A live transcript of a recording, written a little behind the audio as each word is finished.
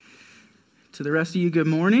To the rest of you, good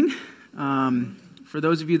morning. For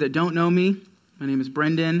those of you that don't know me, my name is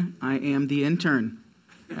Brendan. I am the intern,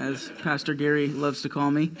 as Pastor Gary loves to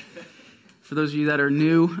call me. For those of you that are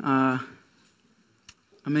new, I'm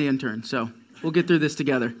the intern, so we'll get through this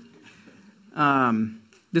together.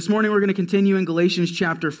 This morning we're going to continue in Galatians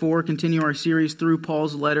chapter 4, continue our series through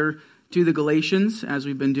Paul's letter to the Galatians, as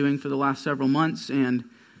we've been doing for the last several months, and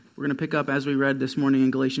we're going to pick up as we read this morning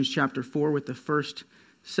in Galatians chapter 4 with the first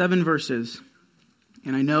 7 verses.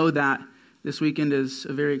 And I know that this weekend is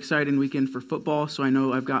a very exciting weekend for football, so I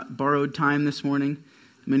know I've got borrowed time this morning.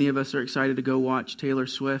 Many of us are excited to go watch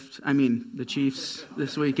the Chiefs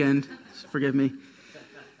this weekend. Forgive me.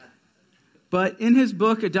 But in his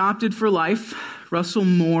book, Adopted for Life, Russell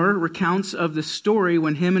Moore recounts of the story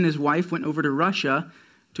when him and his wife went over to Russia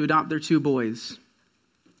to adopt their 2 boys.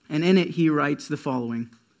 And in it, he writes the following.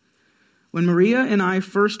 When Maria and I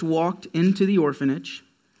first walked into the orphanage,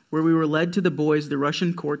 where we were led to the boys the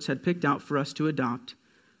Russian courts had picked out for us to adopt,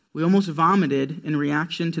 we almost vomited in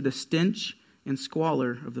reaction to the stench and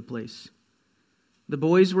squalor of the place. The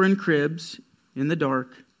boys were in cribs, in the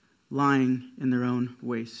dark, lying in their own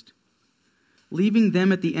waste. Leaving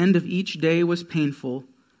them at the end of each day was painful,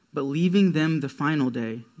 but leaving them the final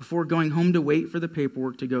day, before going home to wait for the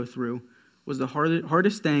paperwork to go through, was the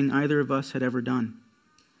hardest thing either of us had ever done.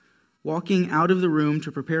 Walking out of the room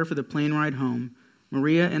to prepare for the plane ride home,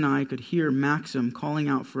 Maria and I could hear Maxim calling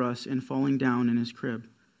out for us and falling down in his crib,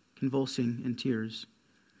 convulsing in tears.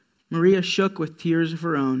 Maria shook with tears of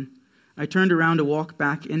her own. I turned around to walk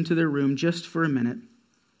back into their room just for a minute.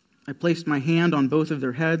 I placed my hand on both of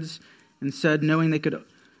their heads and said, knowing they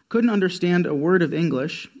couldn't understand a word of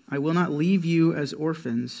English, I will not leave you as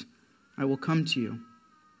orphans. I will come to you.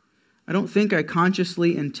 I don't think I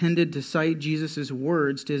consciously intended to cite Jesus'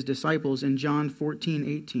 words to his disciples in John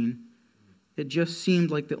 14:18. It just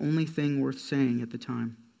seemed like the only thing worth saying at the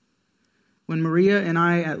time. When Maria and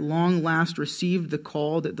I at long last received the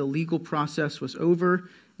call that the legal process was over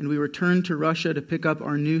and we returned to Russia to pick up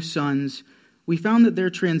our new sons, we found that their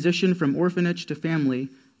transition from orphanage to family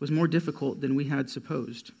was more difficult than we had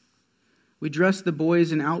supposed. We dressed the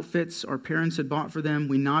boys in outfits our parents had bought for them.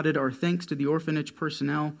 We nodded our thanks to the orphanage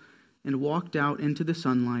personnel and walked out into the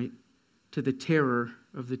sunlight to the terror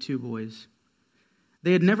of the 2 boys.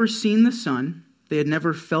 They had never seen the sun. They had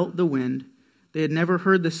never felt the wind. They had never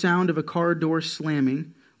heard the sound of a car door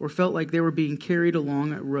slamming or felt like they were being carried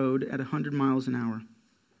along a road at 100 miles an hour.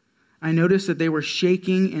 I noticed that they were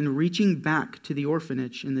shaking and reaching back to the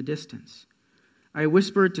orphanage in the distance. I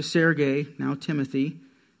whispered to Sergei, now Timothy,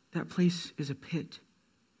 that place is a pit.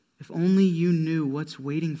 If only you knew what's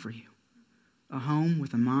waiting for you. A home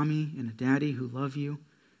with a mommy and a daddy who love you,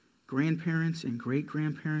 grandparents and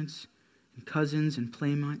great-grandparents, and cousins and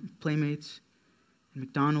playmates, and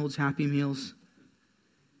McDonald's Happy Meals.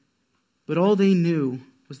 But all they knew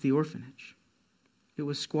was the orphanage. It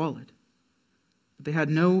was squalid. But they had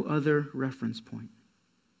no other reference point.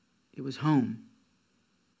 It was home.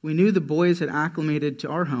 We knew the boys had acclimated to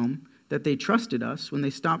our home, that they trusted us when they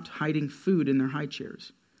stopped hiding food in their high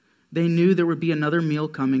chairs. They knew there would be another meal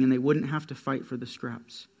coming and they wouldn't have to fight for the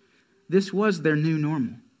scraps. This was their new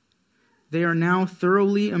normal. They are now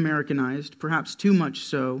thoroughly Americanized, perhaps too much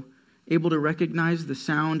so, able to recognize the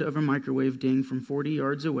sound of a microwave ding from 40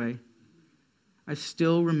 yards away. I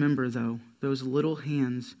still remember, though, those little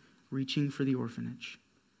hands reaching for the orphanage,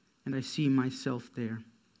 and I see myself there.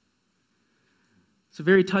 It's a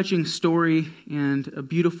very touching story and a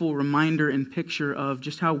beautiful reminder and picture of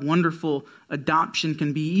just how wonderful adoption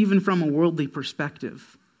can be, even from a worldly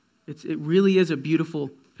perspective. It really is a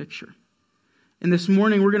beautiful picture. And this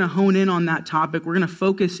morning, we're going to hone in on that topic. We're going to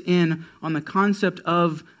focus in on the concept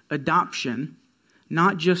of adoption,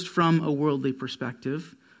 not just from a worldly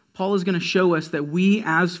perspective. Paul is going to show us that we,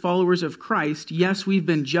 as followers of Christ, yes, we've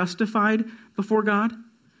been justified before God.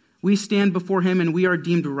 We stand before him and we are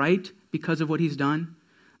deemed right because of what he's done.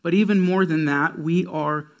 But even more than that, we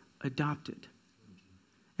are adopted.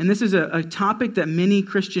 And this is a topic that many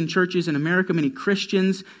Christian churches in America, many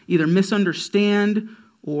Christians either misunderstand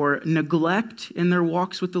or neglect in their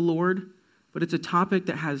walks with the Lord. But it's a topic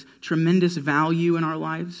that has tremendous value in our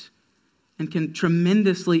lives and can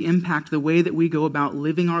tremendously impact the way that we go about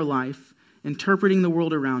living our life, interpreting the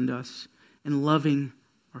world around us, and loving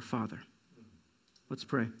our Father. Let's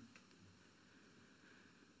pray.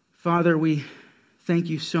 Father, we thank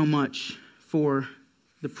you so much for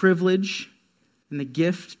the privilege and the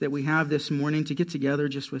gift that we have this morning to get together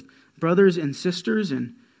just with brothers and sisters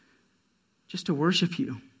and just to worship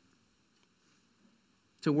you.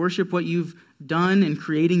 To worship what you've done in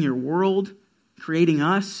creating your world, creating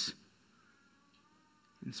us,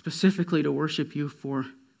 and specifically to worship you for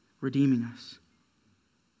redeeming us,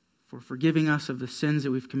 for forgiving us of the sins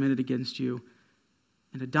that we've committed against you,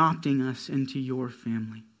 and adopting us into your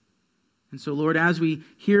family. And so, Lord, as we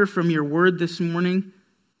hear from your word this morning,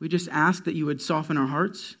 we just ask that you would soften our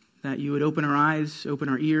hearts, that you would open our eyes, open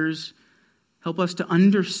our ears, help us to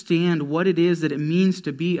understand what it is that it means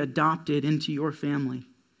to be adopted into your family.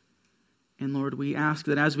 And Lord, we ask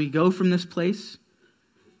that as we go from this place,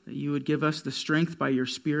 that you would give us the strength by your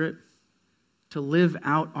Spirit to live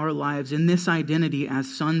out our lives in this identity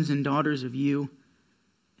as sons and daughters of you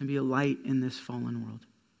and be a light in this fallen world.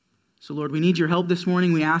 So Lord, we need your help this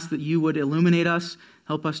morning. We ask that you would illuminate us,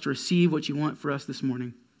 help us to receive what you want for us this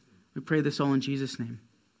morning. We pray this all in Jesus' name.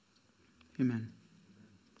 Amen.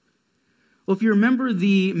 Well, if you remember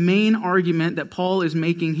the main argument that Paul is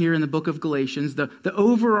making here in the book of Galatians, the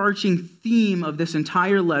overarching theme of this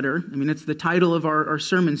entire letter, it's the title of our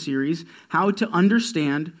sermon series, how to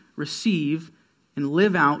understand, receive, and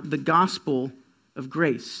live out the gospel of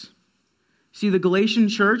grace. See, the Galatian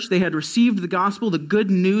church, they had received the gospel, the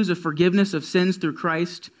good news of forgiveness of sins through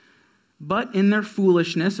Christ, but in their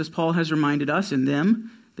foolishness, as Paul has reminded us, in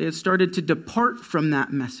them, they had started to depart from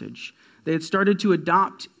that message. They had started to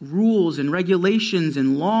adopt rules and regulations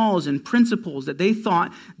and laws and principles that they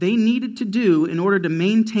thought they needed to do in order to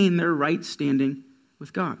maintain their right standing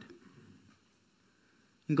with God.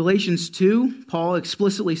 In Galatians 2, Paul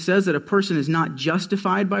explicitly says that a person is not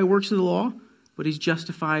justified by works of the law, but he's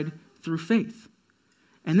justified through faith.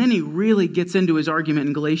 And then he really gets into his argument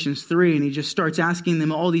in Galatians 3, and he just starts asking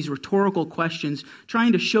them all these rhetorical questions,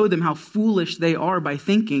 trying to show them how foolish they are by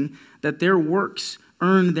thinking that their works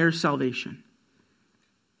earn their salvation.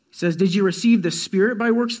 He says, did you receive the Spirit by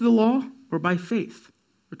works of the law or by faith?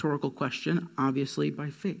 Rhetorical question, obviously by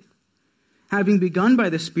faith. Having begun by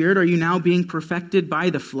the Spirit, are you now being perfected by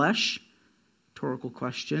the flesh? Rhetorical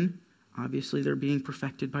question, obviously they're being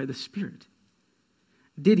perfected by the Spirit.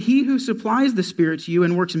 Did he who supplies the Spirit to you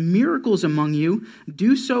and works miracles among you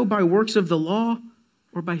do so by works of the law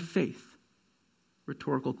or by faith?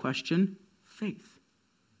 Rhetorical question, faith.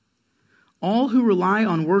 All who rely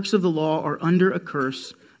on works of the law are under a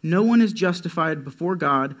curse. No one is justified before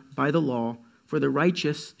God by the law, for the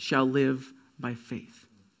righteous shall live by faith.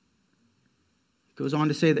 It goes on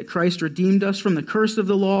to say that Christ redeemed us from the curse of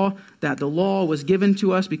the law, that the law was given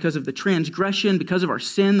to us because of the transgression, because of our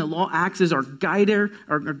sin. The law acts as our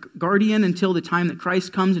guardian until the time that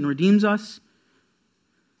Christ comes and redeems us.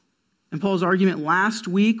 In Paul's argument last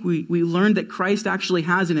week, we learned that Christ actually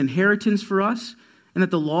has an inheritance for us, and that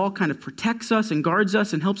the law kind of protects us and guards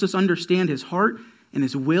us and helps us understand his heart and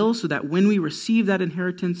his will so that when we receive that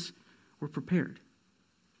inheritance, we're prepared.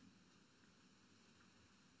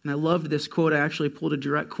 And I loved this quote. I actually pulled a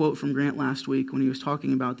direct quote from Grant last week when he was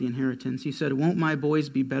talking about the inheritance. He said, "Won't my boys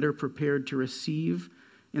be better prepared to receive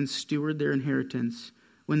and steward their inheritance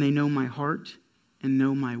when they know my heart and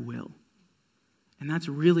know my will?" And that's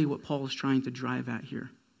really what Paul is trying to drive at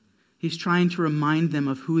here. He's trying to remind them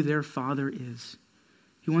of who their Father is.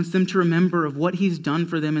 He wants them to remember of what he's done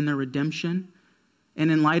for them in their redemption.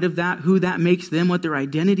 And in light of that, who that makes them, what their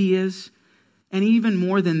identity is. And even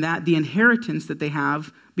more than that, the inheritance that they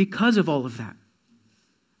have because of all of that.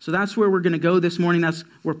 So that's where we're going to go this morning. That's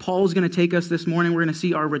where Paul's going to take us this morning. We're going to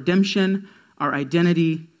see our redemption, our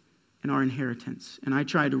identity, and our inheritance. And I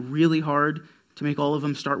tried really hard to make all of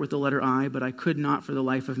them start with the letter I, but I could not for the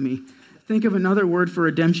life of me. Think of another word for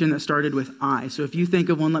redemption that started with I. So if you think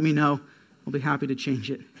of one, let me know. I'll be happy to change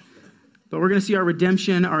it. But we're going to see our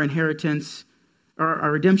redemption, our inheritance,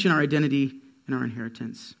 our redemption, our identity, and our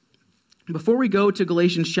inheritance. Before we go to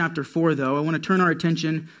Galatians chapter 4, though, I want to turn our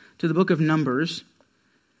attention to the book of Numbers.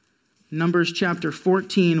 Numbers chapter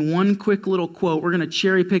 14, one quick little quote. We're going to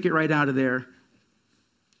cherry pick it right out of there.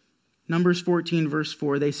 Numbers 14, verse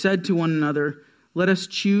 4. They said to one another, "Let us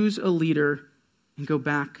choose a leader and go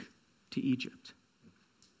back to Egypt."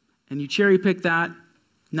 And you cherry pick that.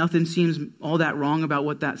 Nothing seems all that wrong about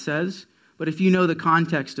what that says. But if you know the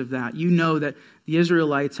context of that, you know that the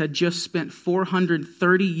Israelites had just spent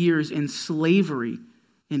 430 years in slavery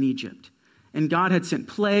in Egypt. And God had sent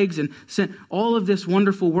plagues and sent all of this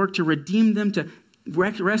wonderful work to redeem them, to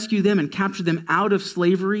rescue them and capture them out of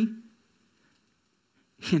slavery.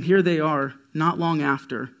 And here they are, not long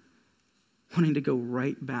after, wanting to go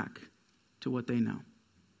right back to what they know.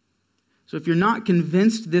 So if you're not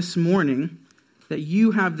convinced this morning that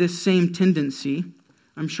you have this same tendency,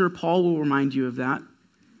 I'm sure Paul will remind you of that.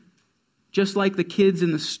 Just like the kids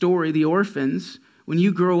in the story, the orphans, when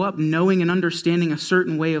you grow up knowing and understanding a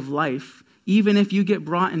certain way of life, even if you get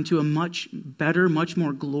brought into a much better, much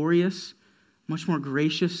more glorious, much more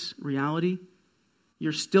gracious reality,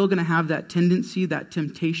 you're still going to have that tendency, that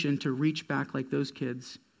temptation to reach back like those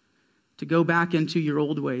kids, to go back into your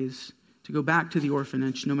old ways, to go back to the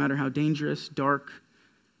orphanage, no matter how dangerous, dark,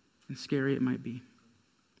 and scary it might be.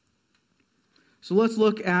 So let's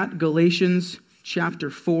look at Galatians chapter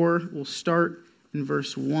 4. We'll start in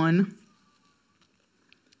verse 1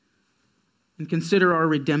 and consider our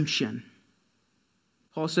redemption.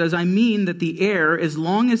 Paul says, I mean that the heir, as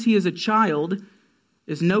long as he is a child,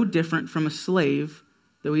 is no different from a slave,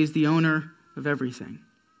 though he is the owner of everything.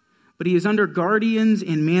 But he is under guardians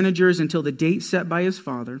and managers until the date set by his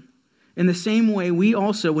father. In the same way, we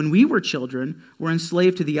also, when we were children, were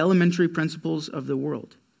enslaved to the elementary principles of the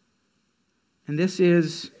world. And this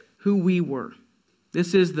is who we were.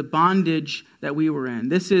 This is the bondage that we were in.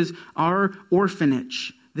 This is our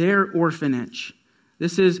orphanage, their orphanage.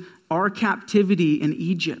 This is our captivity in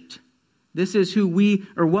Egypt. This is who we,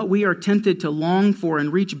 or what we are tempted to long for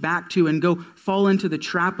and reach back to and go fall into the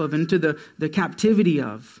trap of, into the captivity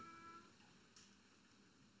of.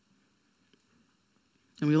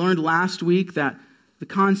 And we learned last week that the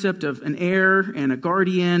concept of an heir and a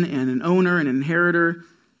guardian and an owner and an inheritor,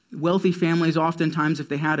 wealthy families oftentimes, if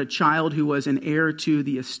they had a child who was an heir to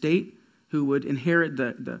the estate, who would inherit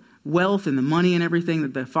the wealth and the money and everything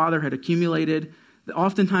that the father had accumulated,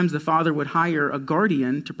 oftentimes the father would hire a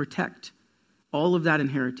guardian to protect all of that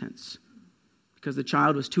inheritance, because the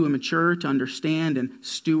child was too immature to understand and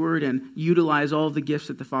steward and utilize all of the gifts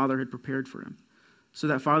that the father had prepared for him. So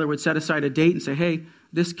that father would set aside a date and say, hey,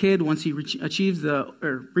 this kid, once he reaches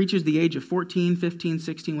the age of 14, 15,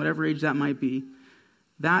 16, whatever age that might be,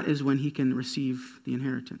 that is when he can receive the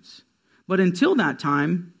inheritance. But until that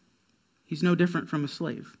time, he's no different from a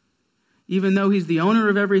slave. Even though he's the owner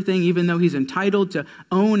of everything, even though he's entitled to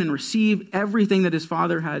own and receive everything that his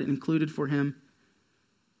father had included for him,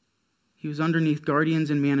 he was underneath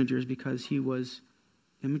guardians and managers because he was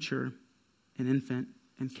immature, an infant,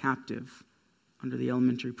 and captive under the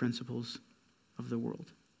elementary principles of the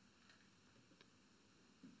world.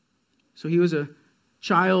 So he was a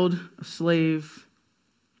child, a slave,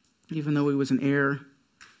 even though he was an heir.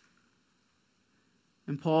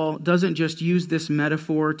 And Paul doesn't just use this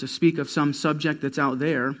metaphor to speak of some subject that's out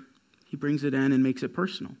there. He brings it in and makes it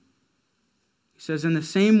personal. He says, in the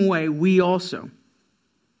same way, we also,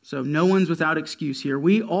 so no one's without excuse here,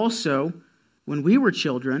 we also, when we were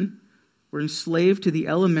children, were enslaved to the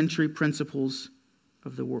elementary principles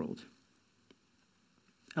of the world.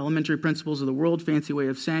 Elementary principles of the world, fancy way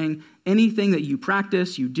of saying anything that you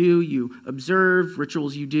practice, you do, you observe,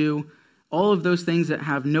 rituals you do, all of those things that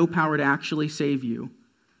have no power to actually save you,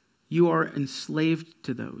 you are enslaved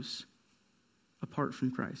to those apart from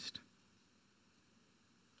Christ.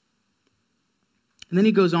 And then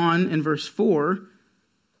he goes on in verse 4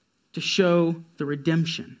 to show the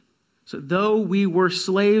redemption. So though we were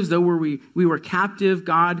slaves, though we were captive,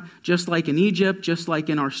 God, just like in Egypt, just like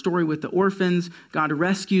in our story with the orphans, God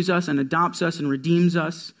rescues us and adopts us and redeems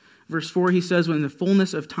us. Verse 4, he says, when the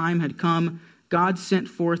fullness of time had come, God sent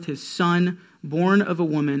forth his Son, born of a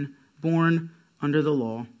woman, born under the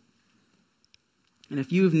law. And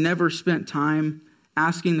if you've never spent time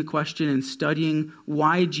asking the question and studying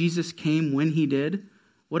why Jesus came when he did,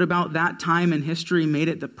 what about that time in history made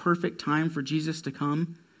it the perfect time for Jesus to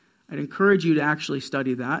come? I'd encourage you to actually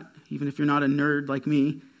study that, even if you're not a nerd like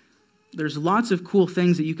me. There's lots of cool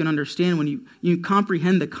things that you can understand when you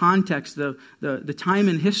comprehend the context, the time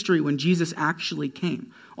in history when Jesus actually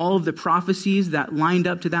came. All of the prophecies that lined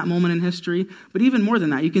up to that moment in history. But even more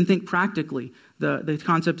than that, you can think practically. The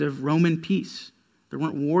concept of Roman peace. There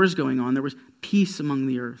weren't wars going on. There was peace among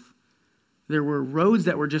the earth. There were roads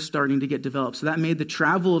that were just starting to get developed. So that made the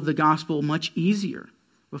travel of the gospel much easier.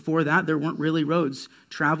 Before that, there weren't really roads.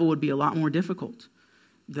 Travel would be a lot more difficult.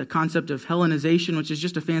 The concept of Hellenization, which is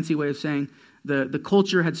just a fancy way of saying the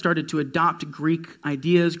culture had started to adopt Greek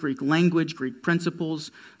ideas, Greek language, Greek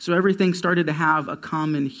principles. So everything started to have a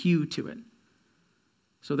common hue to it.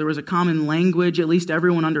 So there was a common language. At least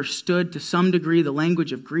everyone understood to some degree the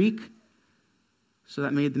language of Greek. So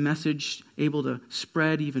that made the message able to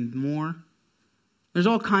spread even more. There's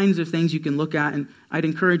all kinds of things you can look at, and I'd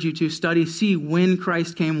encourage you to study, see when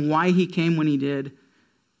Christ came, why he came when he did. It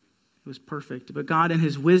was perfect. But God in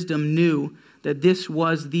his wisdom knew that this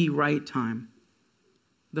was the right time,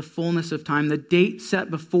 the fullness of time, the date set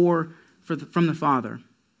before from the Father.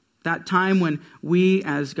 That time when we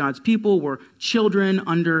as God's people were children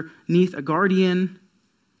underneath a guardian.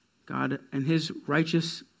 God in his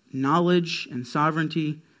righteous knowledge and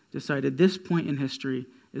sovereignty decided this point in history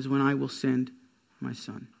is when I will send my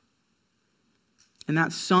Son. And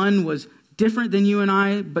that Son was different than you and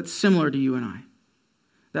I, but similar to you and I.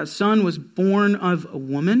 That Son was born of a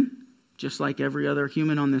woman, just like every other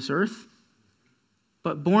human on this earth,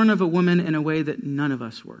 but born of a woman in a way that none of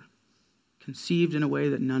us were, conceived in a way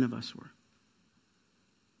that none of us were.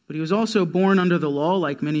 But he was also born under the law,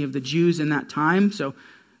 like many of the Jews in that time. So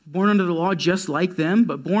born under the law just like them,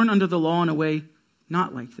 but born under the law in a way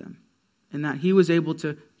not like them, in that he was able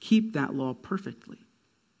to keep that law perfectly.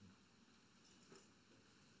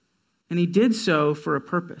 And he did so for a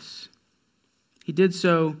purpose. He did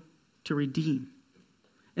so to redeem.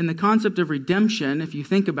 And the concept of redemption, if you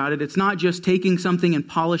think about it, it's not just taking something and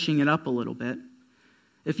polishing it up a little bit.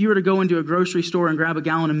 If you were to go into a grocery store and grab a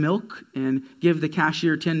gallon of milk and give the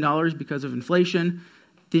cashier $10 because of inflation,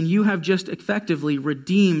 then you have just effectively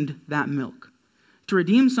redeemed that milk. To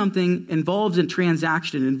redeem something involves a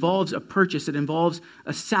transaction, it involves a purchase, it involves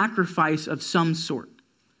a sacrifice of some sort.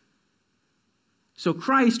 So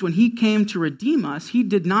Christ, when he came to redeem us, he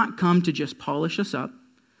did not come to just polish us up,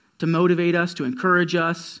 to motivate us, to encourage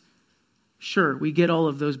us. Sure, we get all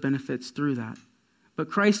of those benefits through that. But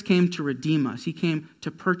Christ came to redeem us. He came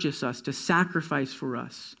to purchase us, to sacrifice for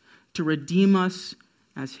us, to redeem us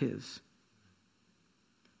as his.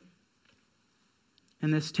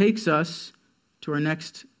 And this takes us to our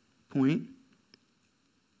next point.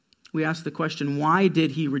 We ask the question, why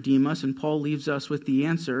did he redeem us? And Paul leaves us with the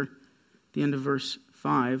answer at the end of verse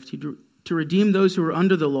 5. To redeem those who are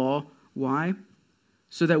under the law. Why?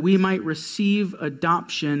 So that we might receive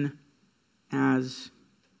adoption as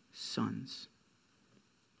sons.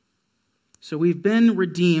 So we've been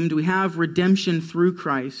redeemed. We have redemption through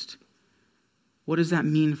Christ. What does that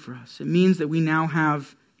mean for us? It means that we now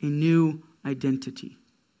have a new identity.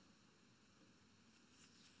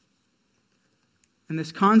 And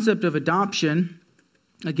this concept of adoption,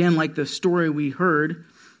 again, like the story we heard,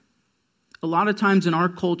 a lot of times in our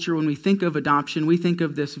culture when we think of adoption, we think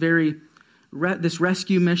of this this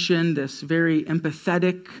rescue mission, this very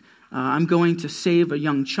empathetic, I'm going to save a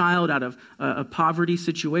young child out of a poverty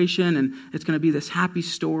situation, and it's going to be this happy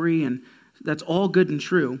story, and that's all good and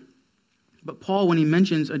true. But Paul, when he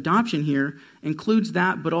mentions adoption here, includes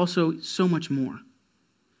that, but also so much more.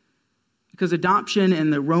 Because adoption in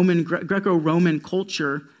the Greco-Roman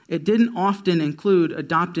culture, it didn't often include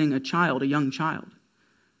adopting a young child.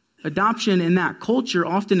 Adoption in that culture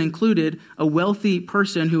often included a wealthy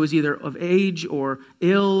person who was either of age or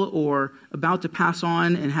ill or about to pass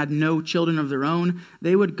on and had no children of their own.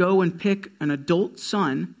 They would go and pick an adult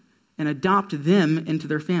son and adopt them into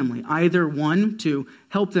their family. Either one, to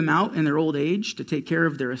help them out in their old age, to take care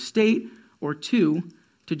of their estate, or two,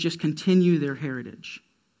 to just continue their heritage.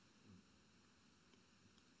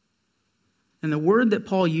 And the word that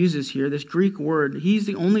Paul uses here, this Greek word, he's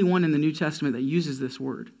the only one in the New Testament that uses this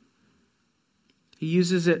word. He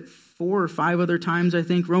uses it 4 or 5 other times, I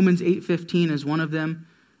think. Romans 8:15 is one of them.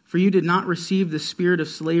 For you did not receive the spirit of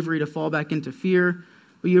slavery to fall back into fear,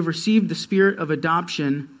 but you have received the spirit of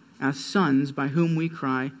adoption as sons, by whom we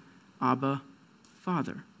cry, Abba,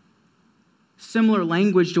 Father. Similar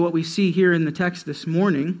language to what we see here in the text this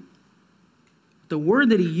morning. The word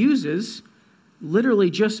that he uses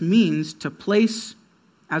literally just means to place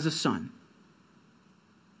as a son.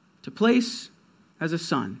 To place as a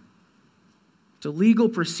son. It's a legal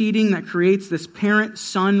proceeding that creates this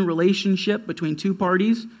parent-son relationship between two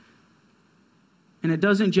parties. And it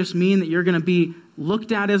doesn't just mean that you're going to be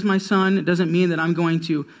looked at as my son. It doesn't mean that I'm going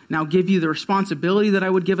to now give you the responsibility that I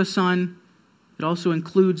would give a son. It also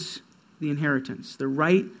includes the inheritance, the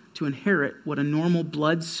right to inherit what a normal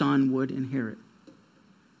blood son would inherit.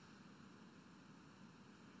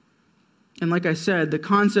 And like I said, the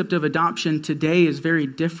concept of adoption today is very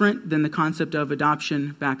different than the concept of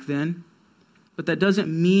adoption back then. But that doesn't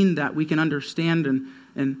mean that we can understand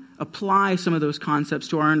and apply some of those concepts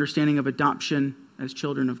to our understanding of adoption as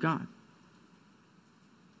children of God.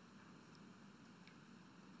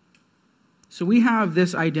 So we have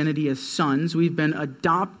this identity as sons. We've been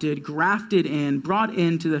adopted, grafted in, brought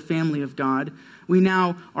into the family of God. We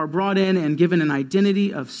now are brought in and given an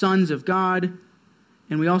identity of sons of God.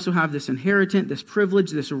 And we also have this inheritance, this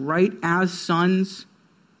privilege, this right as sons.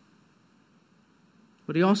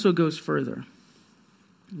 But he also goes further.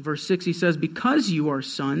 In verse 6, he says, because you are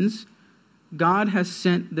sons, God has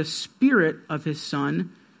sent the Spirit of his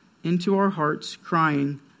Son into our hearts,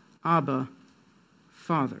 crying, Abba,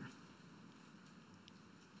 Father.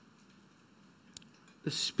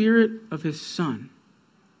 The Spirit of his Son.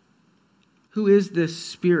 Who is this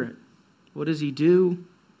Spirit? What does he do?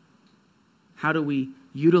 How do we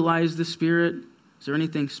utilize the Spirit? Is there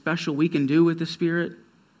anything special we can do with the Spirit?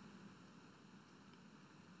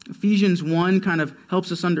 Ephesians 1 kind of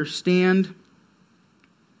helps us understand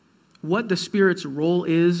what the Spirit's role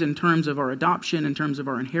is in terms of our adoption, in terms of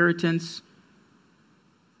our inheritance.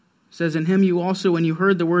 It says, in him you also, when you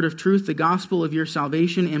heard the word of truth, the gospel of your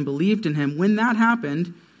salvation, and believed in him, when that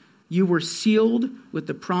happened, you were sealed with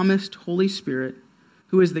the promised Holy Spirit,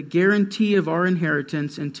 who is the guarantee of our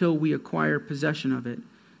inheritance until we acquire possession of it,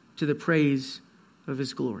 to the praise of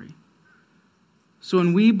his glory. So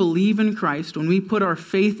when we believe in Christ, when we put our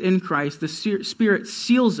faith in Christ, the Spirit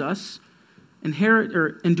seals us,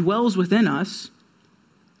 indwells within us,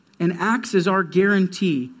 and acts as our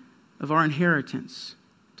guarantee of our inheritance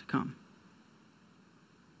to come.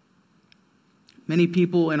 Many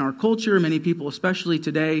people in our culture, many people especially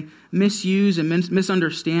today, misuse and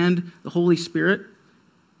misunderstand the Holy Spirit.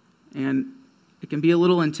 And it can be a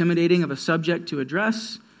little intimidating of a subject to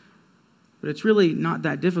address, but it's really not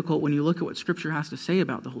that difficult when you look at what Scripture has to say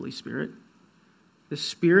about the Holy Spirit. The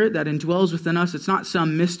Spirit that indwells within us, it's not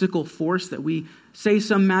some mystical force that we say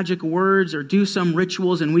some magic words or do some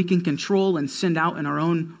rituals and we can control and send out in our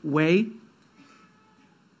own way.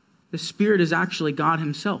 The Spirit is actually God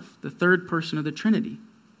himself, the third person of the Trinity.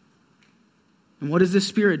 And what does the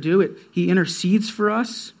Spirit do? He intercedes for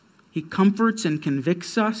us. He comforts and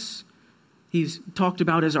convicts us. He's talked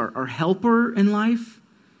about as our helper in life.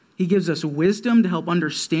 He gives us wisdom to help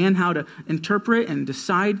understand how to interpret and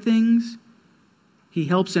decide things. He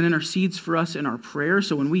helps and intercedes for us in our prayer.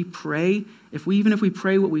 So when we pray, even if we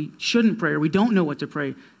pray what we shouldn't pray or we don't know what to pray,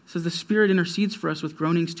 it says the Spirit intercedes for us with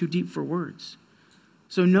groanings too deep for words.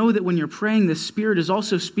 So know that when you're praying, the Spirit is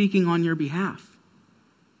also speaking on your behalf.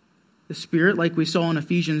 The Spirit, like we saw in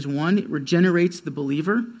Ephesians 1, it regenerates the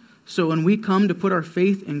believer. So when we come to put our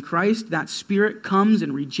faith in Christ, that Spirit comes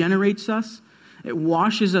and regenerates us. It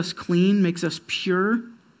washes us clean, makes us pure.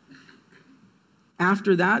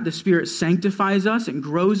 After that, the Spirit sanctifies us and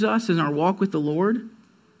grows us in our walk with the Lord.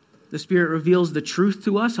 The Spirit reveals the truth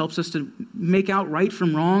to us, helps us to make out right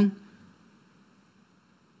from wrong.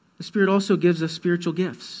 The Spirit also gives us spiritual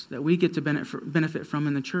gifts that we get to benefit from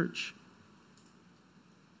in the church.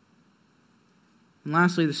 And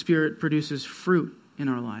lastly, the Spirit produces fruit in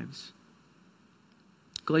our lives.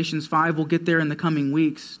 Galatians 5, we'll get there in the coming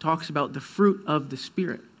weeks, talks about the fruit of the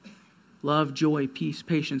Spirit. Love, joy, peace,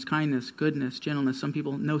 patience, kindness, goodness, gentleness. Some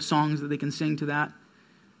people know songs that they can sing to that.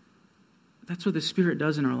 That's what the Spirit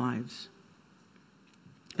does in our lives.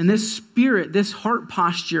 And this Spirit, this heart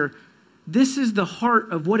posture, this is the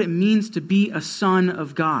heart of what it means to be a son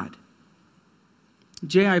of God.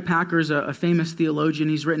 J.I. Packer's a famous theologian.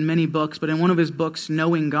 He's written many books, but in one of his books,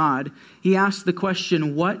 Knowing God, he asked the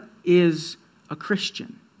question, what is a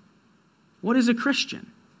Christian? What is a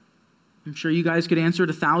Christian? I'm sure you guys could answer it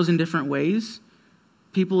 1,000 different ways.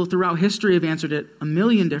 People throughout history have answered it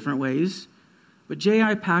 1,000,000 different ways. But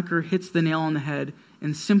J.I. Packer hits the nail on the head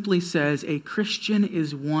and simply says, a Christian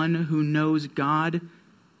is one who knows God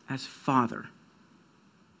as Father.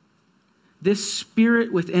 This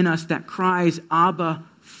Spirit within us that cries, Abba,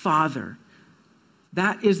 Father,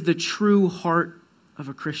 that is the true heart of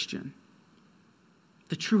a Christian.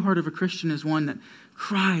 The true heart of a Christian is one that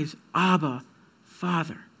cries, Abba,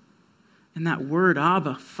 Father. And that word,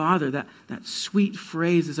 Abba, Father, that sweet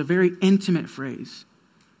phrase is a very intimate phrase.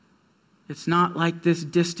 It's not like this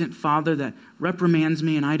distant father that reprimands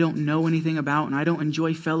me and I don't know anything about and I don't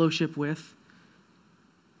enjoy fellowship with.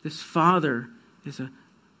 This Father is an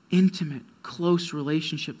intimate, close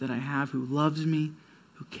relationship that I have who loves me,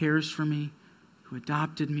 who cares for me, who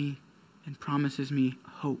adopted me, and promises me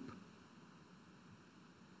hope.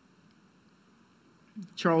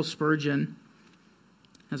 Charles Spurgeon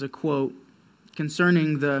has a quote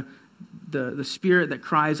concerning the Spirit that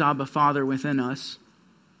cries, Abba, Father, within us.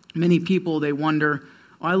 Many people, they wonder,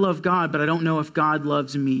 I love God, but I don't know if God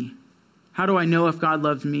loves me. How do I know if God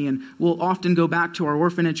loves me? And we'll often go back to our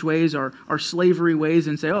orphanage ways, our slavery ways,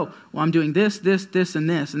 and say, oh, well, I'm doing this, this, this, and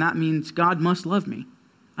this, and that means God must love me.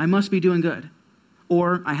 I must be doing good.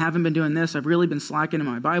 Or I haven't been doing this. I've really been slacking in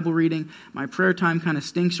my Bible reading. My prayer time kind of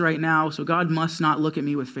stinks right now, so God must not look at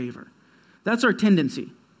me with favor. That's our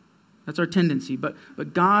tendency. That's our tendency. But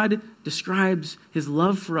God describes his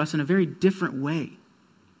love for us in a very different way.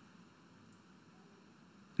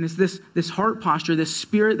 And it's this heart posture, this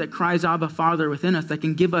Spirit that cries, Abba, Father, within us that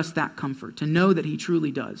can give us that comfort, to know that he truly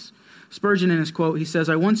does. Spurgeon, in his quote, he says,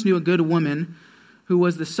 I once knew a good woman who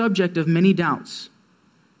was the subject of many doubts.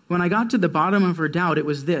 When I got to the bottom of her doubt, it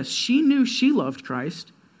was this. She knew she loved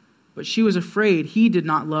Christ, but she was afraid he did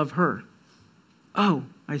not love her. Oh,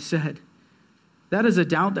 I said, that is a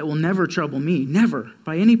doubt that will never trouble me, never,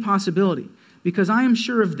 by any possibility, because I am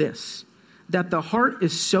sure of this, that the heart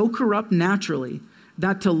is so corrupt naturally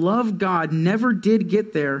that to love God never did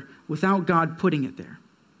get there without God putting it there.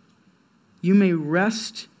 You may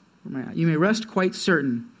rest quite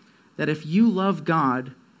certain that if you love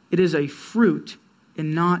God, it is a fruit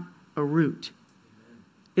and not a root.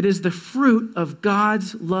 It is the fruit of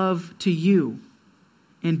God's love to you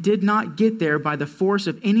and did not get there by the force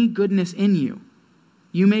of any goodness in you.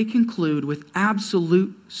 You may conclude with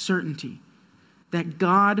absolute certainty that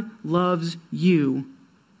God loves you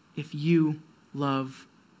if you love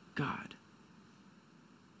God.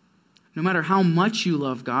 No matter how much you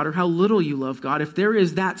love God or how little you love God, if there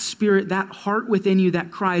is that spirit, that heart within you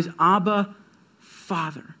that cries, Abba,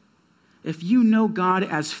 Father, if you know God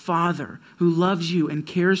as Father who loves you and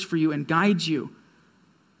cares for you and guides you,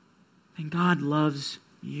 then God loves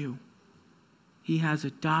you. He has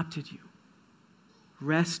adopted you.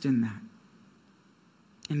 Rest in that.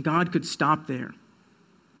 And God could stop there.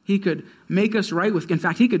 He could make us right with, in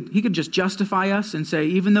fact, he could just justify us and say,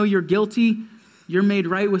 even though you're guilty, you're made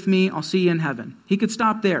right with me, I'll see you in heaven. He could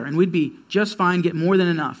stop there and we'd be just fine, get more than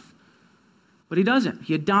enough. But he doesn't.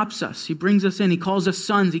 He adopts us. He brings us in. He calls us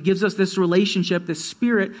sons. He gives us this relationship, this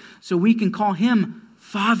spirit, so we can call him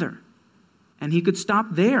Father. And he could stop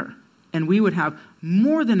there and we would have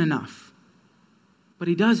more than enough. But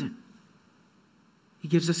he doesn't. He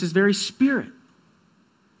gives us his very spirit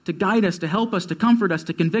to guide us, to help us, to comfort us,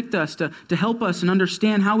 to convict us, to help us and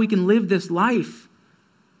understand how we can live this life.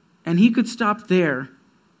 And he could stop there,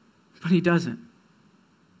 but he doesn't.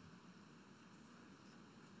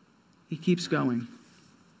 He keeps going.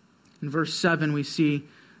 In verse 7, we see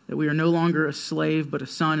that we are no longer a slave, but a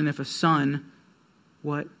son. And if a son,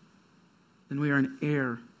 what? Then we are an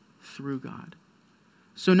heir through God.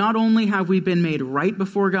 So not only have we been made right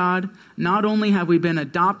before God, not only have we been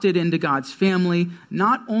adopted into God's family,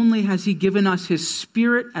 not only has he given us his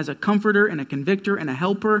spirit as a comforter and a convictor and a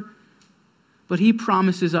helper, but he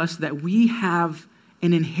promises us that we have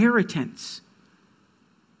an inheritance.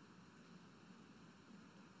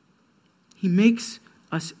 He makes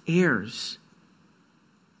us heirs.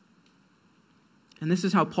 And this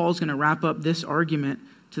is how Paul's going to wrap up this argument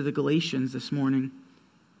to the Galatians this morning.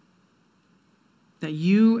 That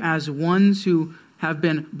you, as ones who have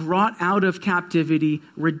been brought out of captivity,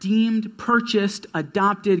 redeemed, purchased,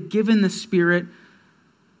 adopted, given the Spirit,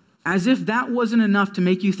 as if that wasn't enough to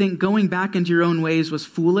make you think going back into your own ways was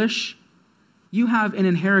foolish, you have an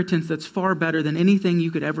inheritance that's far better than anything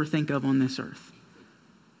you could ever think of on this earth.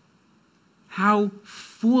 How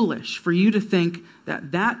foolish for you to think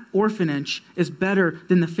that that orphanage is better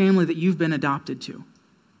than the family that you've been adopted to.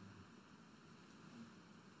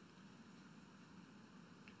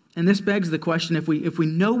 And this begs the question, if we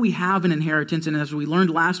know we have an inheritance, and as we learned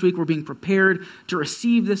last week, we're being prepared to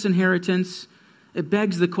receive this inheritance, it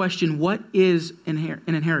begs the question, what is an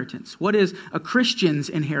inheritance? What is a Christian's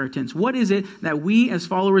inheritance? What is it that we as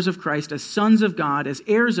followers of Christ, as sons of God, as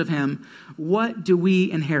heirs of him, what do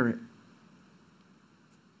we inherit?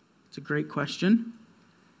 It's a great question.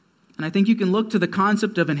 And I think you can look to the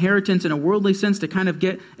concept of inheritance in a worldly sense to kind of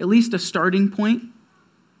get at least a starting point.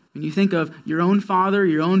 When you think of your own father,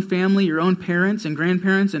 your own family, your own parents and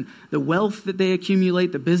grandparents, and the wealth that they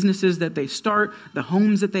accumulate, the businesses that they start, the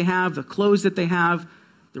homes that they have, the clothes that they have,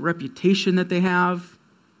 the reputation that they have,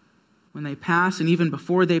 when they pass and even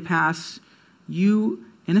before they pass, you,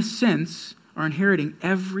 in a sense, are inheriting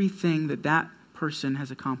everything that that person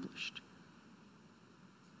has accomplished.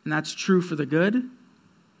 And that's true for the good,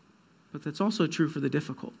 but that's also true for the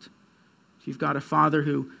difficult. If you've got a father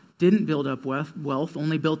who didn't build up wealth,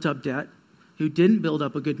 only built up debt, who didn't build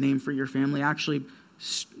up a good name for your family, actually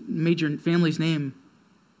made your family's name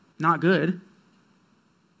not good,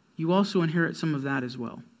 you also inherit some of that as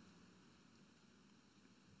well.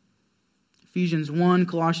 Ephesians 1,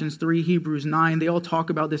 Colossians 3, Hebrews 9, they all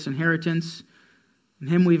talk about this inheritance. In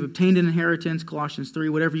him we've obtained an inheritance, Colossians 3,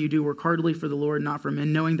 whatever you do, work heartily for the Lord, not for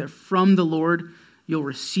men, knowing that from the Lord you'll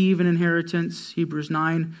receive an inheritance, Hebrews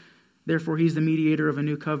 9, therefore, he's the mediator of a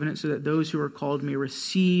new covenant so that those who are called may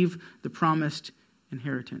receive the promised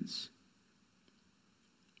inheritance.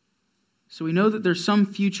 So we know that there's some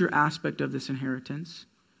future aspect of this inheritance.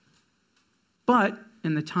 But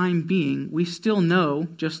in the time being, we still know,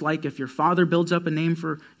 just like if your father builds up a name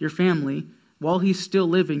for your family, while he's still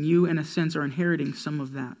living, you, in a sense, are inheriting some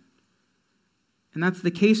of that. And that's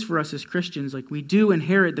the case for us as Christians. Like, we do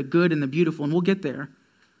inherit the good and the beautiful, and we'll get there.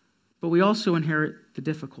 But we also inherit the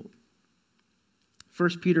difficult.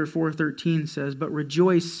 1 Peter 4:13 says, but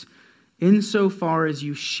rejoice insofar as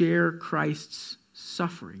you share Christ's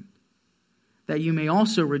suffering, that you may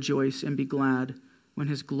also rejoice and be glad when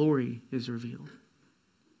his glory is revealed.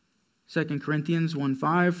 2 Corinthians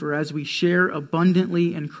 1:5, for as we share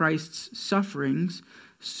abundantly in Christ's sufferings,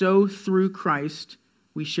 so through Christ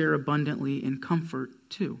we share abundantly in comfort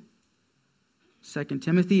too. 2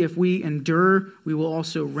 Timothy, if we endure, we will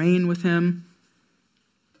also reign with him.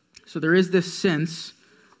 So there is this sense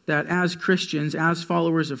that as Christians, as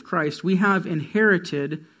followers of Christ, we have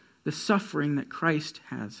inherited the suffering that Christ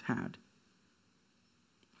has had.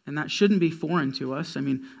 And that shouldn't be foreign to us. I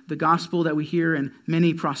mean, the gospel that we hear in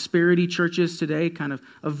many prosperity churches today kind of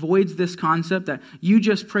avoids this concept that you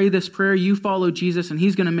just pray this prayer, you follow Jesus, and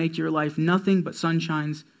he's going to make your life nothing but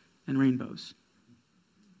sunshines and rainbows.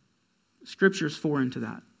 Scripture's foreign to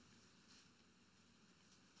that.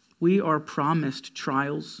 We are promised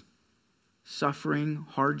trials, suffering,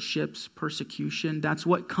 hardships, persecution. That's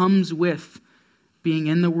what comes with being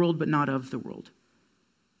in the world but not of the world.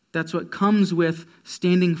 That's what comes with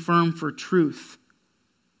standing firm for truth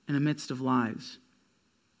in the midst of lies.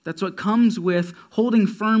 That's what comes with holding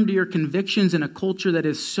firm to your convictions in a culture that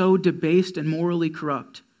is so debased and morally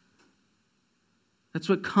corrupt. That's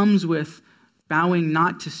what comes with bowing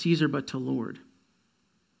not to Caesar but to Lord.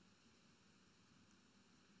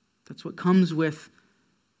 That's what comes with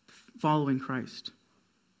following Christ.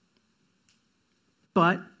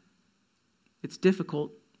 But it's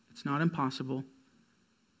difficult. It's not impossible.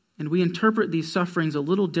 And we interpret these sufferings a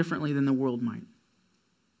little differently than the world might.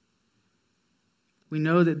 We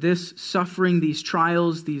know that this suffering, these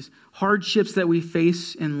trials, these hardships that we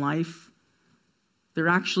face in life, they're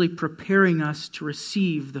actually preparing us to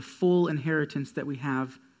receive the full inheritance that we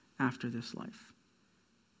have after this life.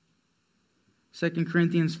 2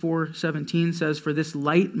 Corinthians 4:17 says, "For this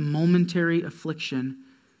light momentary affliction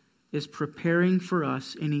is preparing for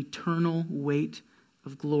us an eternal weight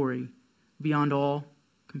of glory beyond all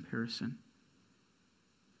comparison."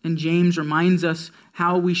 And James reminds us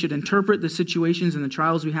how we should interpret the situations and the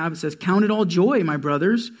trials we have. It says, "Count it all joy, my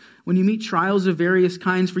brothers, when you meet trials of various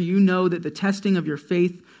kinds, for you know that the testing of your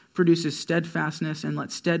faith produces steadfastness, and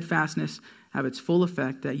let steadfastness have its full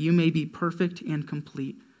effect, that you may be perfect and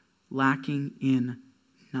complete, lacking in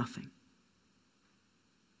nothing."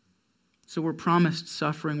 So we're promised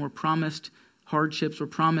suffering, we're promised hardships, we're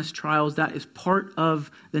promised trials. That is part of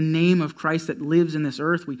the name of Christ that lives in this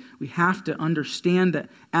earth. We have to understand that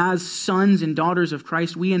as sons and daughters of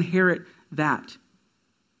Christ, we inherit that.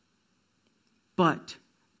 But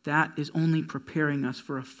that is only preparing us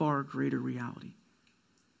for a far greater reality.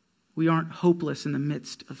 We aren't hopeless in the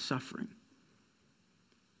midst of suffering.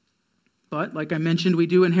 But, like I mentioned, we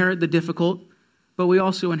do inherit the difficult, but we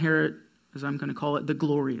also inherit, as I'm going to call it, the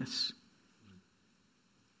glorious.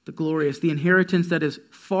 The glorious, the inheritance that is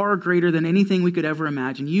far greater than anything we could ever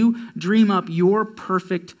imagine. You dream up your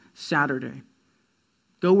perfect Saturday.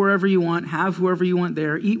 Go wherever you want, have whoever you want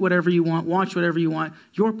there, eat whatever you want, watch whatever you want.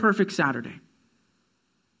 Your perfect Saturday.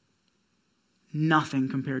 Nothing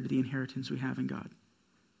compared to the inheritance we have in God.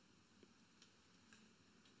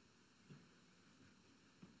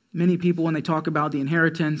 Many people, when they talk about the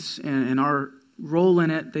inheritance and our role in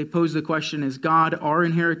it, they pose the question, is God our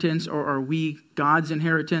inheritance or are we God's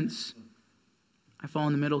inheritance? I fall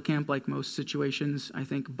in the middle camp like most situations. I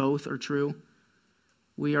think both are true.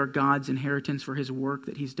 We are God's inheritance for his work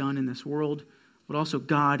that he's done in this world, but also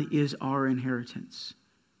God is our inheritance.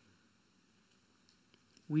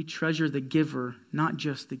 We treasure the giver, not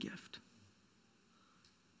just the gift.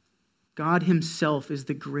 God himself is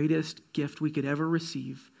the greatest gift we could ever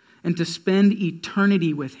receive, and to spend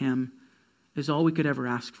eternity with him is all we could ever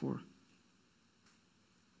ask for.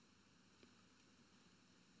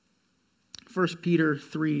 1 Peter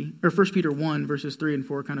 1 verses 3 and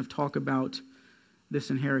 4 kind of talk about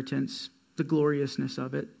this inheritance, the gloriousness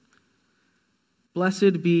of it.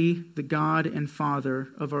 "Blessed be the God and Father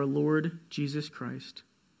of our Lord Jesus Christ.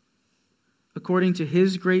 According to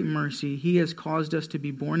his great mercy, he has caused us to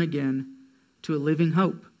be born again to a living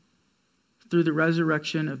hope through the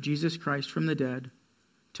resurrection of Jesus Christ from the dead."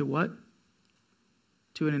 To what?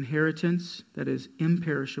 To an inheritance that is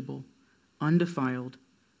imperishable, undefiled,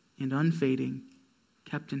 and unfading,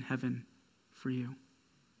 kept in heaven for you.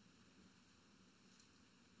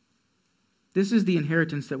 This is the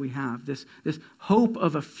inheritance that we have, this hope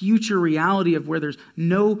of a future reality of where there's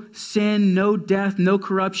no sin, no death, no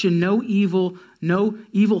corruption, no evil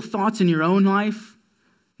thoughts in your own life,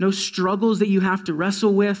 no struggles that you have to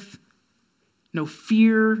wrestle with, no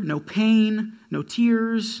fear, no pain, no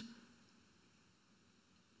tears.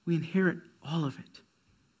 We inherit all of it.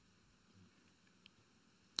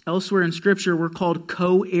 Elsewhere in Scripture, we're called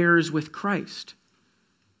co-heirs with Christ.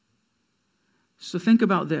 So think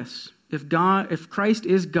about this. If Christ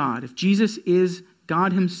is God, if Jesus is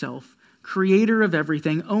God himself, creator of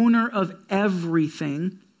everything, owner of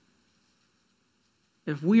everything,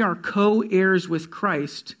 if we are co-heirs with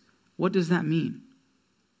Christ, what does that mean?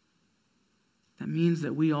 that means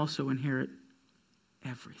that we also inherit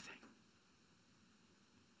everything.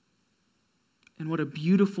 And what a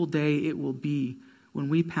beautiful day it will be when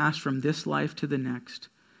we pass from this life to the next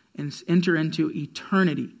and enter into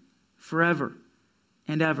eternity forever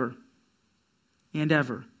and ever and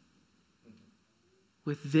ever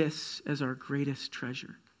with this as our greatest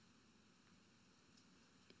treasure.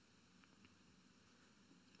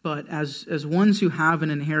 But as ones who have an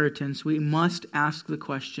inheritance, we must ask the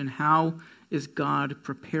question, how is God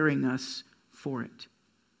preparing us for it?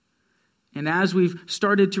 And as we've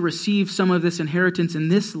started to receive some of this inheritance in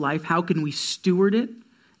this life, how can we steward it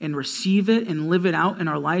and receive it and live it out in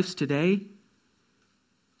our lives today?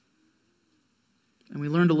 And we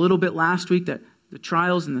learned a little bit last week that the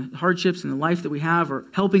trials and the hardships and the life that we have are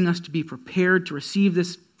helping us to be prepared to receive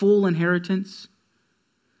this full inheritance.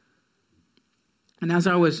 And as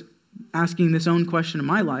I was asking this own question in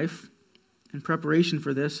my life, in preparation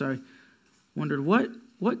for this, I wondered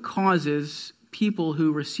what causes people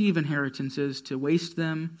who receive inheritances to waste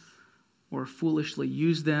them or foolishly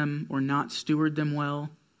use them or not steward them well.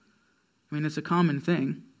 I mean, it's a common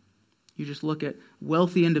thing. You just look at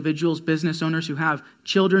wealthy individuals, business owners who have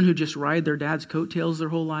children who just ride their dad's coattails their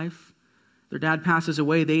whole life. Their dad passes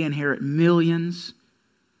away, they inherit millions.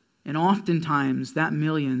 And oftentimes that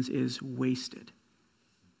millions is wasted.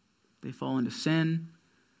 They fall into sin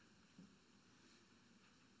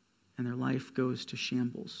and their life goes to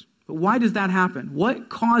shambles. But why does that happen? What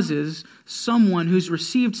causes someone who's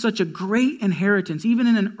received such a great inheritance, even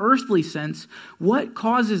in an earthly sense, what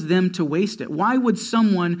causes them to waste it? Why would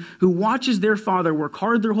someone who watches their father work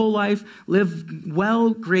hard their whole life, live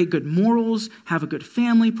well, create good morals, have a good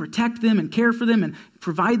family, protect them and care for them and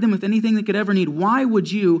provide them with anything they could ever need,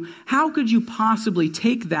 how could you possibly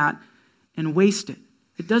take that and waste it?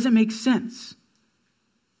 It doesn't make sense.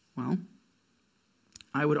 Well,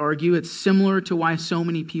 I would argue it's similar to why so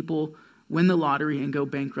many people win the lottery and go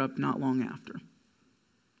bankrupt not long after.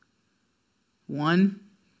 One,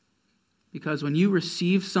 because when you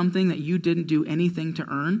receive something that you didn't do anything to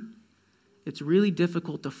earn, it's really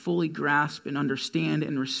difficult to fully grasp and understand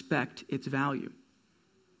and respect its value.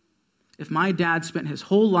 If my dad spent his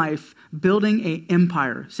whole life building an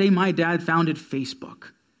empire, say my dad founded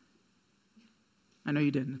Facebook. I know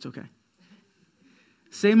you didn't, it's okay.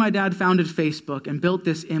 Say my dad founded Facebook and built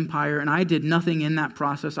this empire and I did nothing in that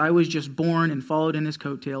process. I was just born and followed in his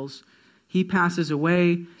coattails. He passes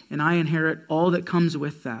away and I inherit all that comes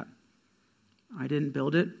with that. I didn't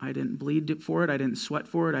build it. I didn't bleed for it. I didn't sweat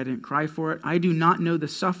for it. I didn't cry for it. I do not know the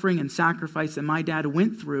suffering and sacrifice that my dad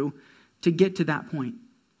went through to get to that point.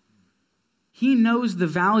 He knows the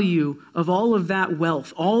value of all of that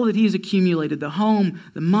wealth, all that he's accumulated, the home,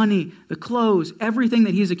 the money, the clothes, everything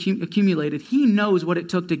that he's accumulated. He knows what it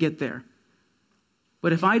took to get there.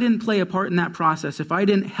 But if I didn't play a part in that process, if I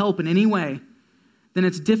didn't help in any way, then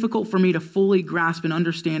it's difficult for me to fully grasp and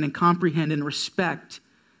understand and comprehend and respect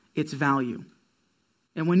its value.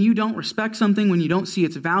 And when you don't respect something, when you don't see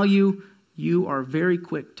its value, you are very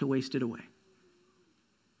quick to waste it away.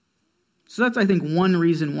 So that's, I think, one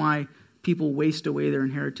reason why people waste away their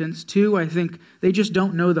inheritance. Two, I think they just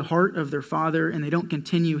don't know the heart of their father and they don't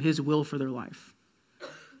continue his will for their life.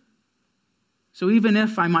 So even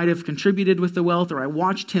if I might have contributed with the wealth or I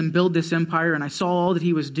watched him build this empire and I saw all that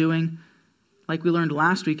he was doing, like we learned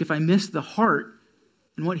last week, if I miss the heart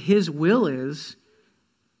and what his will is,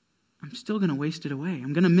 I'm still going to waste it away.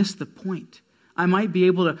 I'm going to miss the point. I might be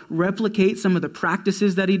able to replicate some of the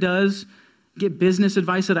practices that he does, get business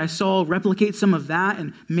advice that I saw, replicate some of that,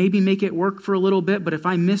 and maybe make it work for a little bit. But if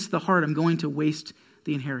I miss the heart, I'm going to waste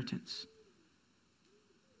the inheritance.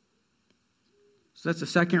 So that's the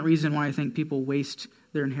second reason why I think people waste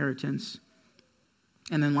their inheritance.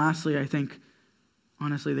 And then lastly, I think,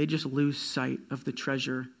 honestly, they just lose sight of the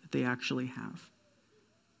treasure that they actually have.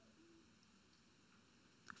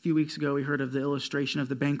 A few weeks ago, we heard of the illustration of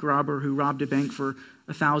the bank robber who robbed a bank for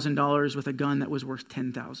 $1,000 with a gun that was worth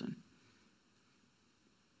 $10,000.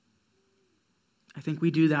 I think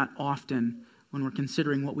we do that often when we're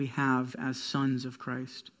considering what we have as sons of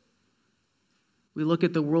Christ. We look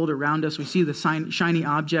at the world around us, we see the shiny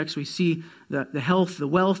objects, we see the health, the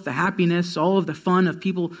wealth, the happiness, all of the fun of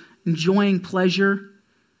people enjoying pleasure.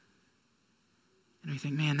 And we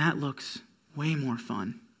think, man, that looks way more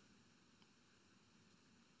fun.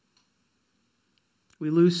 We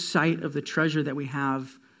lose sight of the treasure that we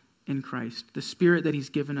have in Christ, the Spirit that he's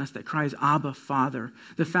given us that cries, Abba, Father,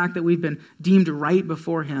 the fact that we've been deemed right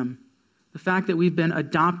before him, the fact that we've been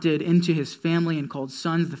adopted into his family and called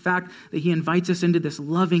sons, the fact that he invites us into this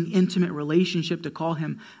loving, intimate relationship to call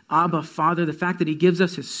him Abba, Father, the fact that he gives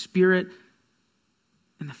us his Spirit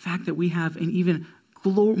and the fact that we have an even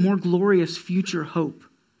more glorious future hope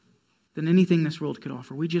than anything this world could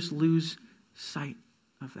offer. We just lose sight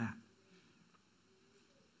of that.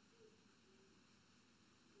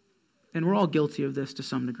 And we're all guilty of this to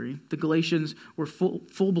some degree. The Galatians were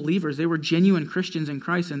full believers. They were genuine Christians in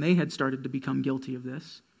Christ, and they had started to become guilty of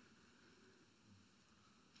this.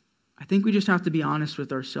 I think we just have to be honest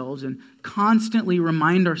with ourselves and constantly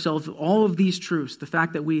remind ourselves of all of these truths. The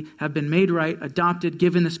fact that we have been made right, adopted,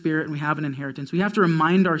 given the Spirit, and we have an inheritance. We have to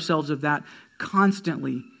remind ourselves of that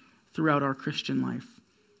constantly throughout our Christian life.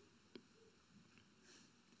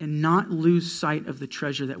 And not lose sight of the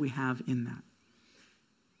treasure that we have in that.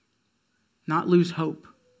 Not lose hope.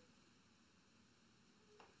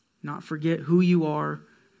 Not forget who you are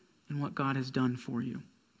and what God has done for you.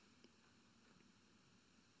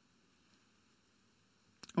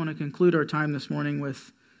 I want to conclude our time this morning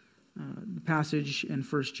with the passage in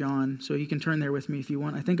 1 John. So you can turn there with me if you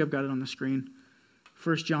want. I think I've got it on the screen.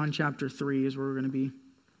 1 John chapter 3 is where we're going to be.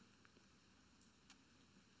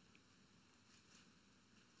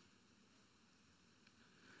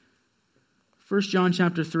 1 John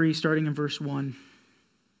chapter 3, starting in verse 1.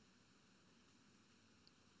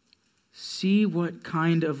 See what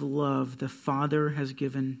kind of love the Father has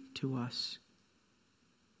given to us,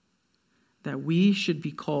 that we should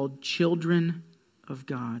be called children of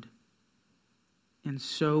God. And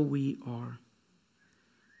so we are.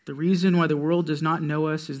 The reason why the world does not know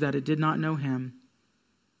us is that it did not know Him.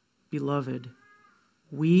 Beloved,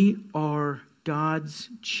 we are God's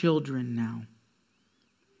children now.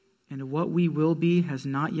 And what we will be has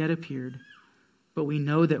not yet appeared, but we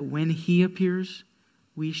know that when He appears,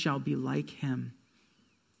 we shall be like Him,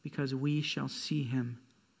 because we shall see Him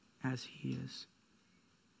as He is.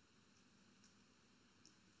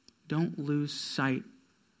 Don't lose sight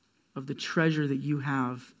of the treasure that you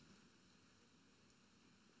have.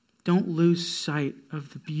 Don't lose sight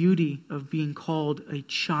of the beauty of being called a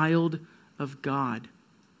child of God.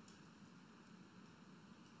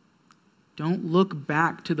 Don't look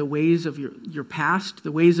back to the ways of your past,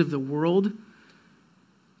 the ways of the world.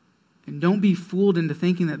 And don't be fooled into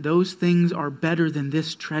thinking that those things are better than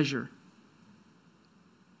this treasure.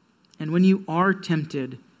 And when you are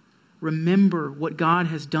tempted, remember what God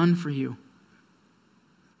has done for you.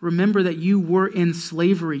 Remember that you were in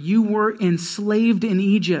slavery. You were enslaved in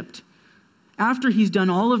Egypt. After He's done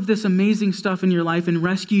all of this amazing stuff in your life and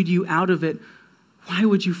rescued you out of it, why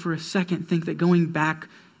would you for a second think that going back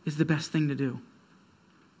is the best thing to do?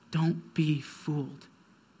 Don't be fooled.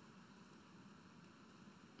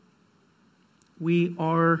 We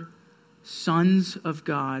are sons of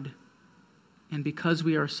God, and because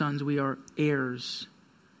we are sons, we are heirs.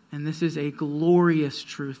 And this is a glorious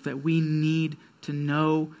truth that we need to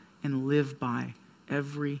know and live by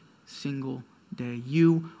every single day.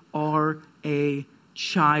 You are a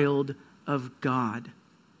child of God.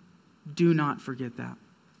 Do not forget that.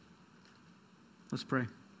 Let's pray.